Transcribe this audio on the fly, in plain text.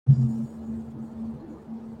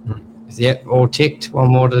Yep, all ticked. One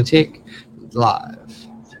more to tick. Live.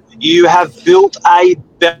 You have built a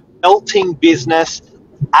belting business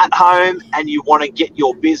at home and you want to get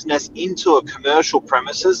your business into a commercial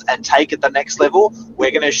premises and take it the next level.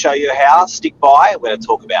 We're going to show you how. Stick by. We're going to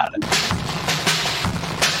talk about it.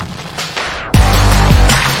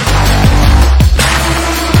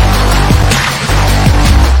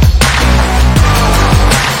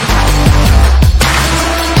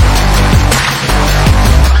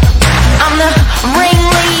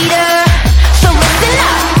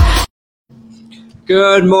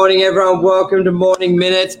 Good morning, everyone. Welcome to Morning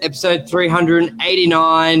Minutes, episode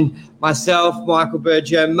 389. Myself, Michael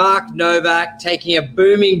Berger, Mark Novak, taking a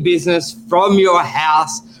booming business from your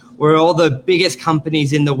house where all the biggest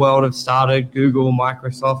companies in the world have started, Google,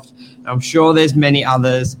 Microsoft. I'm sure there's many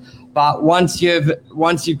others. But once you've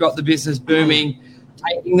got the business booming,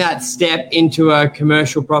 taking that step into a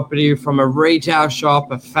commercial property from a retail shop,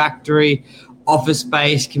 a factory, office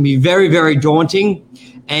space can be very, very daunting.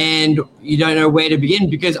 And you don't know where to begin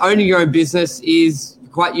because owning your own business is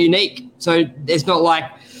quite unique. So it's not like,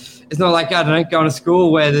 I don't know, going to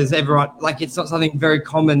school where there's everyone, like it's not something very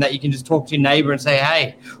common that you can just talk to your neighbor and say,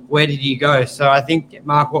 hey, where did you go? So I think,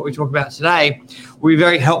 Mark, what we talk about today will be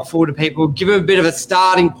very helpful to people. Give them a bit of a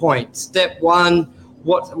starting point. Step one,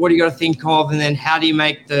 what do you got to think of? And then how do you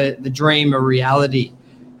make the dream a reality?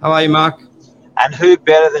 How are you, Mark? And who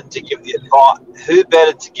better to give the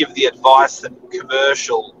advice than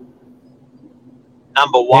commercial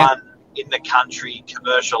number one in the country,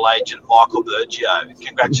 commercial agent Michael Bergio.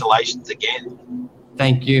 Congratulations again.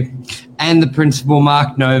 Thank you. And the principal,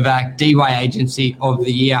 Mark Novak, DY Agency of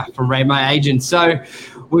the Year from Rate My Agent. So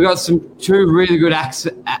we've got two really good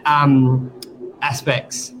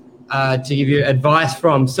aspects to give you advice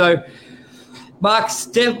from. So Mark,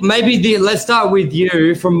 let's start with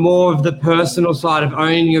you from more of the personal side of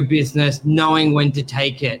owning your business, knowing when to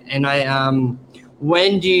take it. And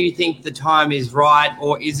when do you think the time is right,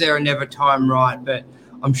 or is there a never time right? But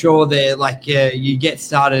I'm sure you get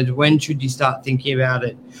started. When should you start thinking about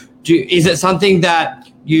it? Is it something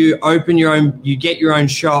that you get your own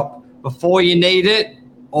shop before you need it?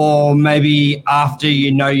 Or maybe after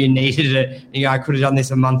you needed it, I could have done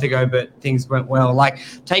this a month ago, but things went well.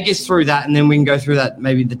 Take us through that, and then we can go through that,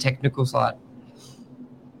 maybe the technical side.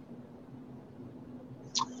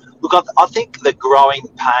 Look, I think the growing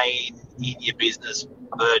pain in your business,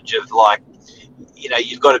 Verge, of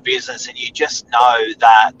you've got a business and you just know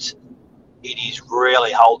that it is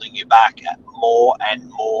really holding you back more and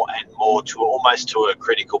more and more to almost to a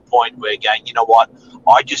critical point where you're going, you know what,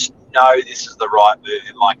 I just know this is the right move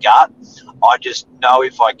in my gut. I just know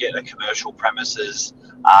if I get a commercial premises,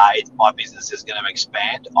 my business is going to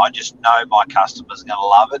expand. I just know my customers are going to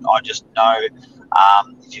love it. I just know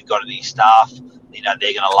if you've got any staff, they're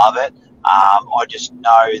going to love it. I just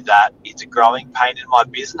know that it's a growing pain in my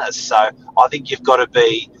business. So I think you've got to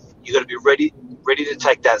be ready to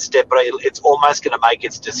take that step, but it's almost going to make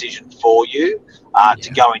its decision for you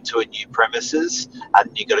to go into a new premises, and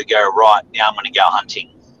you've got to go, right, now I'm going to go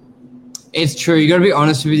hunting. It's true. You got to be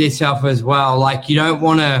honest with yourself as well. You don't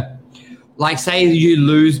want to, say you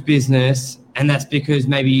lose business and that's because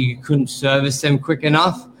maybe you couldn't service them quick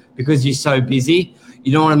enough because you're so busy.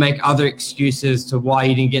 You don't want to make other excuses to why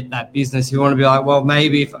you didn't get that business. You want to be like, well,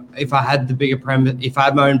 maybe if I had the bigger premise, if I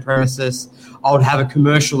had my own premises, I would have a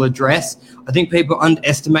commercial address. I think people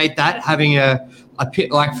underestimate that, having a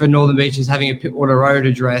pit, like for Northern Beaches, having a Pittwater Road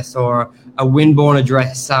address or a Winbourne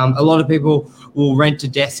address. A lot of people will rent a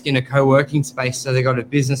desk in a co-working space, so they got a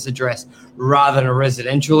business address rather than a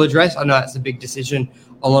residential address. I know that's a big decision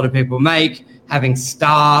a lot of people make, having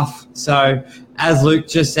staff. So as Luke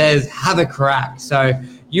just says, have a crack. So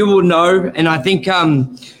you will know. And I think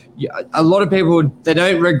a lot of people, they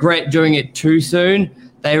don't regret doing it too soon.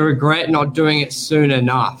 They regret not doing it soon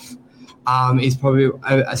enough, is probably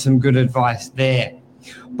some good advice there.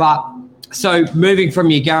 But so moving from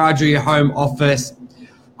your garage or your home office,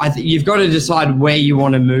 I think you've got to decide where you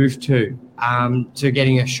want to move to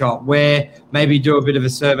getting a shop, where maybe do a bit of a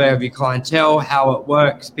survey of your clientele, how it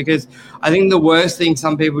works. Because I think the worst thing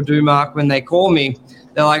some people do, Mark, when they call me,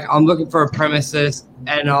 they're like, I'm looking for a premises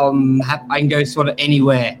and I can go sort of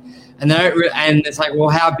anywhere. And and it's like, well,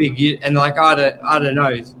 how big? And they're like, I don't know,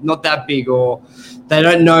 it's not that big, or they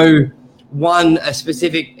don't know a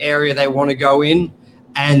specific area they want to go in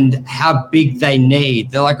and how big they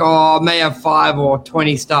need. They're like, oh, I may have 5 or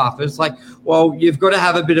 20 staff. It's like, well, you've got to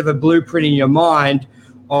have a bit of a blueprint in your mind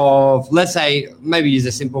of, let's say, maybe use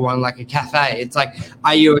a simple one like a cafe. It's like,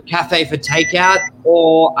 are you a cafe for takeout,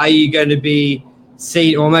 or are you going to be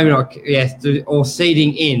seat, or maybe not, yes, or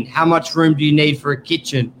seating in. How much room do you need for a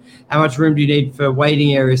kitchen? How much room do you need for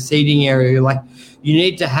waiting area, seating area? Like, you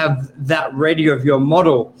need to have that ready of your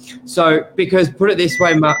model. So, because put it this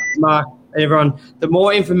way, Mark, everyone, the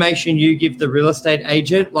more information you give the real estate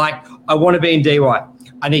agent, like, I want to be in DY.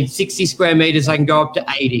 I need 60 square meters. I can go up to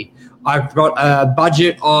 80. I've got a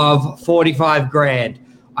budget of 45 grand.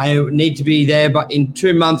 I need to be there but in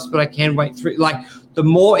 2 months, but I can wait 3. Like, the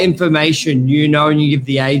more information you know and you give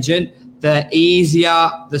the agent, the easier,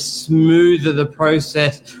 the smoother the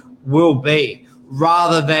process will be,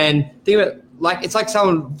 rather than think of it like it's like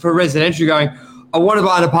someone for residential going, I want to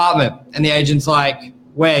buy an apartment, and the agent's like,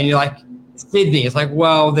 where? And you're like, Sydney. It's like,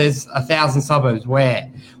 well, there's 1,000 suburbs. Where?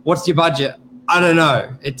 What's your budget? I don't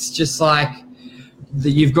know. It's just like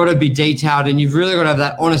you've got to be detailed, and you've really got to have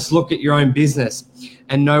that honest look at your own business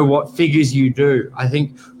and know what figures you do. I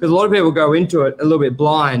think because a lot of people go into it a little bit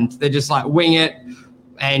blind. They're just like wing it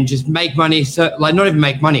and just make money. So, like, not even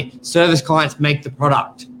make money. Service clients make the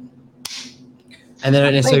product. And they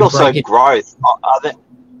don't necessarily break it. Growth.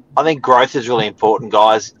 I think growth is really important,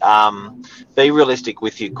 guys. Be realistic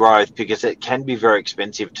with your growth, because it can be very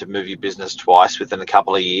expensive to move your business twice within a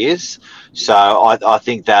couple of years. So I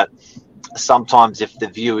think that sometimes if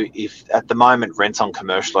at the moment rents on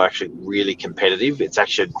commercial are actually really competitive, it's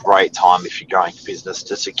actually a great time if you're going to business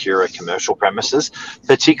to secure a commercial premises,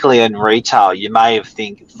 particularly in retail. You may have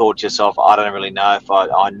thought to yourself, I don't really know if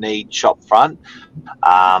I need shop front,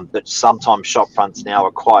 but sometimes shop fronts now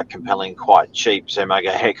are quite compelling, quite cheap. So you may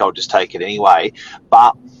go, heck, I'll just take it anyway.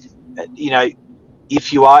 But,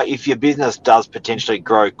 if your business does potentially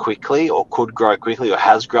grow quickly, or could grow quickly, or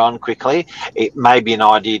has grown quickly, it may be an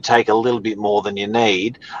idea to take a little bit more than you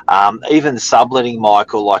need. Even subletting,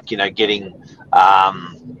 Michael, like, getting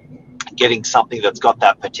something that's got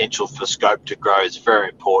that potential for scope to grow is very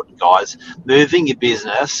important, guys. Moving your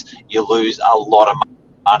business, you lose a lot of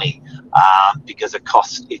money because it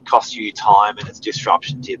costs you time and it's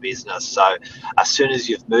disruption to your business. So as soon as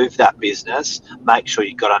you've moved that business, make sure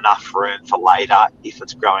you've got enough room for later if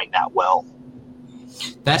it's growing that well.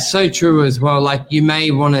 That's so true as well. Like, you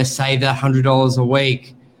may want to save that $100 a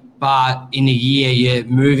week, but in a year you're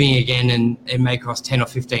moving again and it may cost 10 or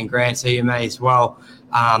 15 grand. So you may as well.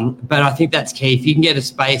 But I think that's key. If you can get a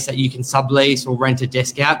space that you can sublease or rent a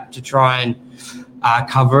desk out to try and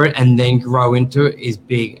cover it and then grow into it is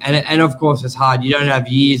big. And of course, it's hard. You don't have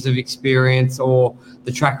years of experience or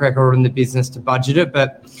the track record in the business to budget it,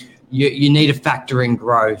 but you need to factor in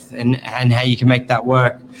growth and how you can make that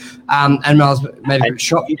work. And Miles made a good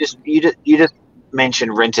shot. You just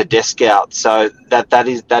mentioned rent a desk out, so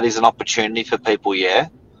that is an opportunity for people. Yeah.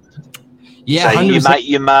 Yeah. So 100%.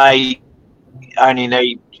 you may only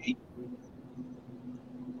need.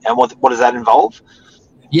 And what does that involve?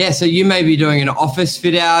 Yeah, so you may be doing an office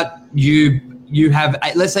fit out. You have,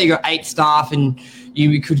 let's say you got 8 staff and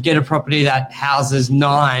you could get a property that houses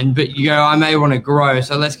 9, but you go, I may want to grow.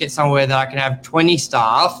 So let's get somewhere that I can have 20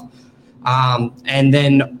 staff. And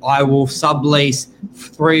then I will sublease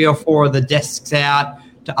 3 or 4 of the desks out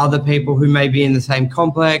to other people who may be in the same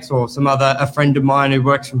complex, or a friend of mine who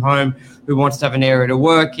works from home who wants to have an area to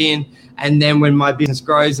work in. And then when my business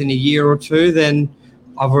grows in a year or 2, then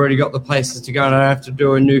I've already got the places to go, and I don't have to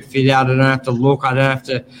do a new fit out. I don't have to look. I don't have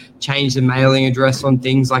to change the mailing address on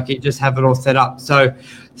things. Like, it just have it all set up. So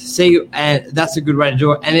and that's a good way to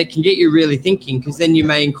do it. And it can get you really thinking, because then you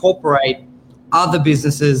may incorporate other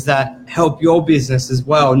businesses that help your business as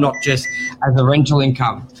well, not just as a rental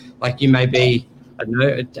income. Like, you may be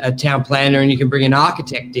a town planner and you can bring an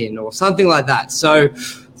architect in or something like that. So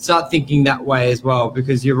start thinking that way as well,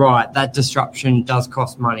 because you're right, that disruption does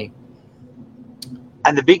cost money.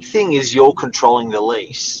 And the big thing is you're controlling the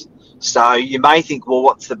lease. So you may think, well,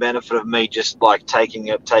 what's the benefit of me just like taking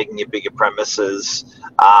a bigger premises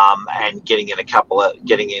and getting in a couple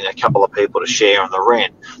of people to share on the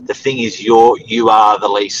rent? The thing is, you are the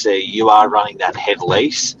lessee. You are running that head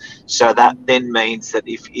lease. So that then means that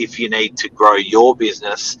if you need to grow your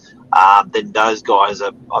business, then those guys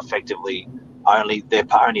are effectively only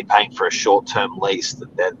paying for a short-term lease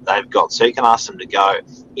that they've got. So you can ask them to go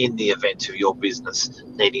in the event of your business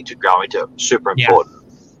needing to grow into it. Super important.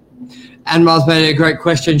 Yeah. And Miles made a great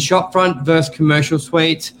question. Shopfront versus commercial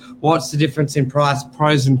suites. What's the difference in price,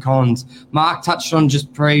 pros and cons? Mark touched on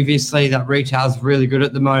just previously that retail is really good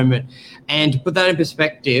at the moment. And to put that in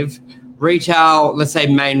perspective, retail, let's say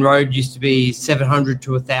Main Road, used to be 700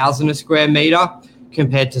 to 1,000 a square metre,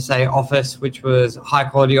 compared to, say, office, which was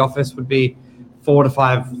high-quality office, would be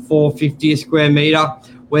 450 a square metre.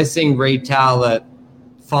 We're seeing retail at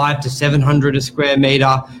 500 to 700 a square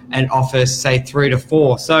meter, and office say 3 to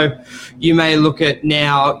 4. So you may look at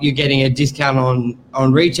now you're getting a discount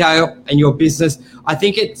on retail and your business. I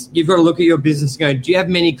think you've got to look at your business and go, do you have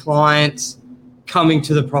many clients coming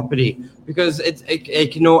to the property? Because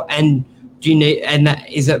it can all, and do you need, and that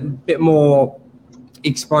is a bit more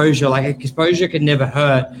exposure. Like exposure can never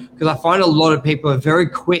hurt, because I find a lot of people are very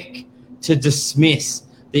quick to dismiss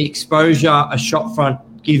the exposure a shopfront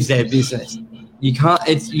gives their business. You can't.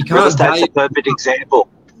 Real estate's a perfect example.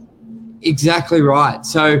 Exactly right.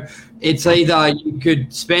 So it's either you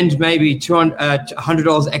could spend maybe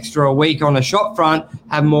 $100 extra a week on a shopfront,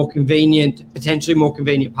 have potentially more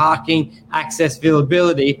convenient parking, access,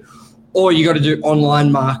 availability, or you got to do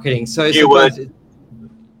online marketing. So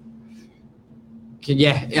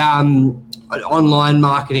online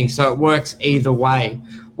marketing. So it works either way.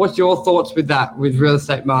 What's your thoughts with that, with real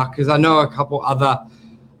estate, Mark? Because I know a couple other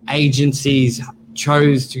agencies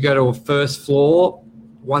chose to go to a first floor,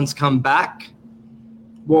 one's come back.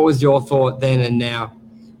 What was your thought then and now?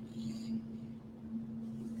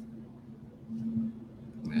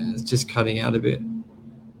 It's just cutting out a bit.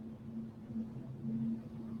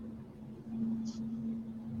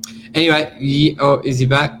 Anyway, is he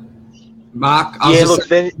back? Mark? I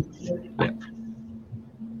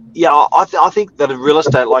think that a real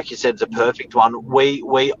estate, like you said, is a perfect one.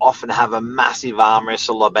 We often have a massive arm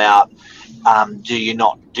wrestle about do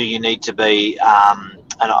you need to be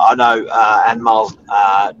and I know Anmal's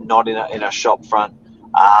not in a shop front,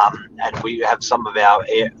 and we have some of our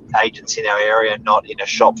agents in our area not in a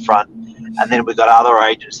shop front, and then we've got other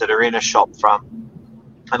agents that are in a shop front.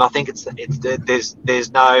 And I think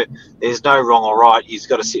there's no wrong or right. You've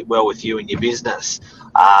got to sit well with you and your business.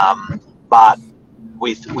 But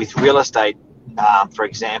with real estate, for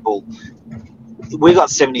example, we've got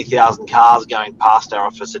 70,000 cars going past our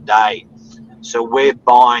office a day, so we're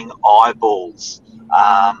buying eyeballs.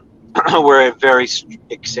 We're a very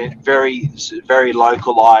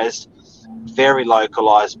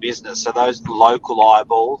localized business. So those local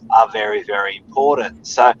eyeballs are very, very important.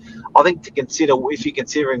 So I think if you're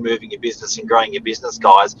considering moving your business and growing your business,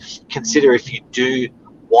 guys, consider if you do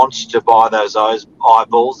want to buy those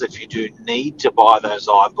eyeballs, if you do need to buy those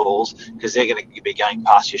eyeballs, because they're going to be going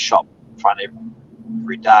past your shop front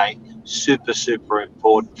every day. Super, super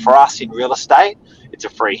important. For us in real estate, it's a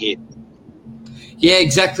free hit. Yeah,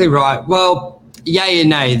 exactly right. Well, yay and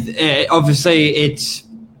nay. Obviously, it's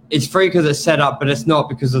free because it's set up, but it's not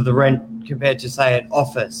because of the rent compared to, say, an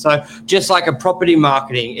office. So just like a property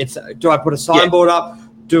marketing, do I put a signboard up?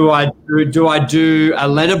 Do I do a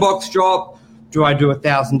letterbox drop? Do I do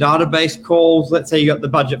 1,000 database calls? Let's say you got the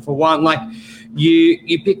budget for one. Like you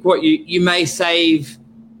pick what you may save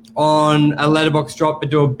on a letterbox drop, but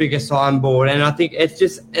do a bigger signboard. And I think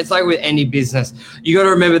it's like with any business. You got to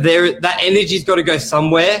remember that energy's got to go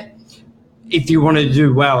somewhere if you want to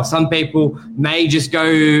do well. Some people may just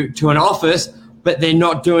go to an office, but they're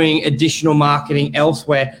not doing additional marketing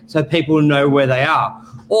elsewhere so people know where they are.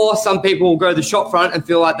 Or some people will go to the shop front and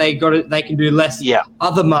feel like they can do less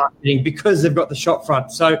other marketing because they've got the shop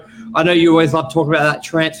front. So I know you always love talking about that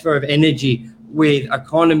transfer of energy with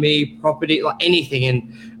economy, property, like anything.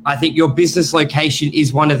 And I think your business location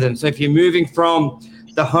is one of them. So if you're moving from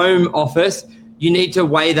the home office, you need to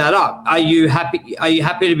weigh that up. Are you happy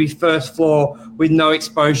to be first floor with no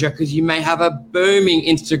exposure? Because you may have a booming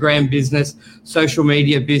Instagram business, social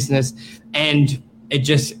media business, and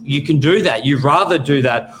you can do that. You'd rather do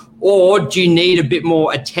that. Or do you need a bit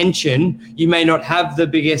more attention? You may not have the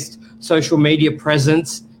biggest social media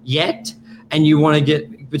presence yet, and you want to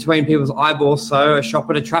get between people's eyeballs. So a shop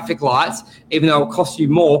at a traffic lights, even though it will cost you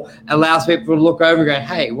more, allows people to look over and go,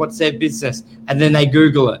 hey, what's their business? And then they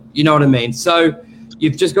Google it. You know what I mean? So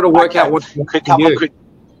you've just got to work out what you do.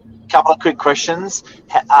 Couple of quick questions.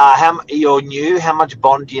 You're new. How much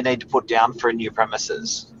bond do you need to put down for a new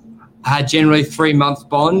premises? Generally 3 months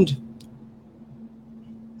bond.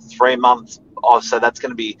 3 months. Oh, so that's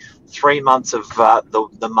going to be 3 months of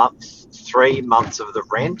the month. 3 months of the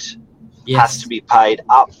rent. Yes. Has to be paid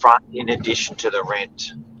up front in addition to the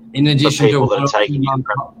rent. In addition for people to that are taking your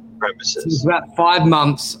premises. So about 5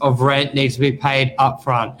 months of rent needs to be paid up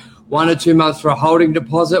front. 1 or 2 months for a holding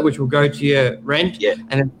deposit, which will go to your rent,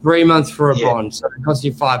 and then 3 months for a bond. So it costs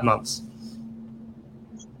you 5 months.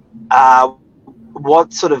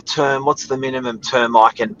 What sort of term? What's the minimum term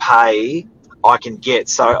I can get?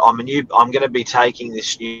 So I'm going to be taking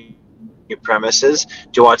this new premises.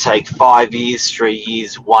 Do I take 5 years, 3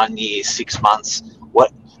 years, 1 year, 6 months?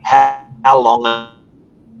 How long are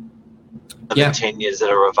the 10 years that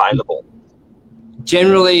are available?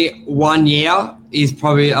 generally 1 year is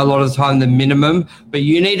probably a lot of the time the minimum, but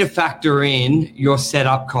you need to factor in your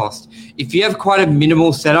setup cost. If you have quite a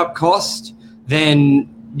minimal setup cost, then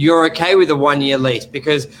you're okay with a 1 year lease,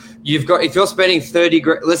 because if you're spending 30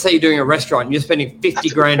 grand, let's say you're doing a restaurant, and you're spending 50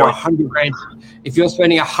 grand or 100 grand. If you're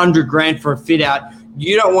spending 100 grand for a fit out,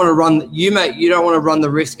 you don't want to run the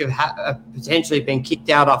risk of potentially being kicked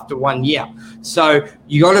out after 1 year. So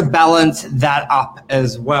you got to balance that up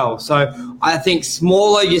as well. So I think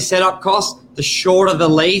smaller your setup cost, the shorter the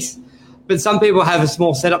lease. But some people have a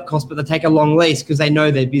small setup cost, but they take a long lease because they know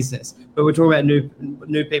their business. But we're talking about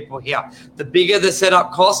new people here. The bigger the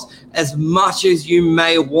setup cost, as much as you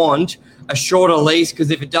may want a shorter lease, because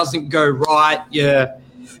if it doesn't go right,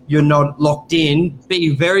 you're not locked in.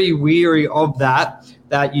 Be very weary of that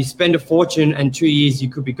you spend a fortune and 2 years you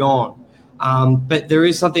could be gone. But there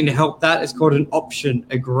is something to help that. It's called an option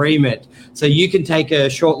agreement. So you can take a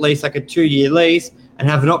short lease, like a 2 year lease, and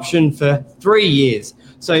have an option for 3 years.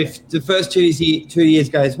 So if the first 2 years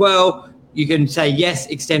goes well, you can say yes,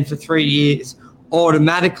 extend for 3 years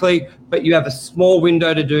automatically, but you have a small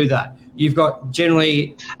window to do that. You've got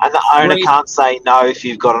generally... And the owner can't say no if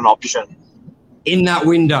you've got an option. In that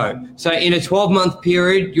window. So in a 12-month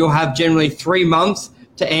period, you'll have generally 3 months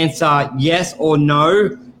to answer yes or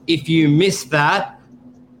no. If you miss that,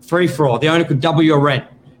 free for all. The owner could double your rent,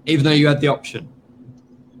 even though you had the option.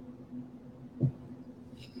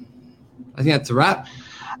 I think that's a wrap.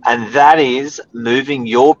 And that is moving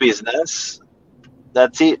your business.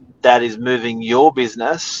 That's it. That is moving your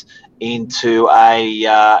business into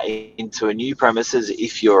a new premises.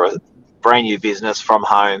 If you're a brand new business from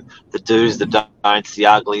home, the do's, the don'ts, the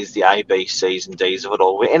uglies, the A, B, C's, and D's of it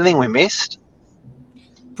all. Anything we missed?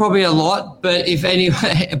 Probably a lot, but I think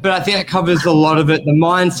that covers a lot of it. The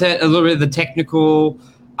mindset, a little bit of the technical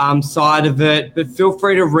side of it. But feel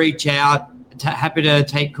free to reach out. Happy to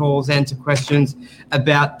take calls, answer questions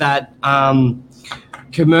about that.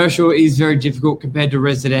 Commercial is very difficult compared to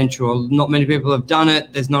residential. Not many people have done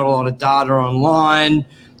it. There's not a lot of data online.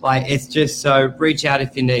 It's just, so reach out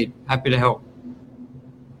if you need. Happy to help.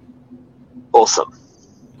 Awesome.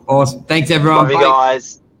 Thanks, everyone. Love you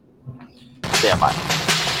guys. See ya, mate.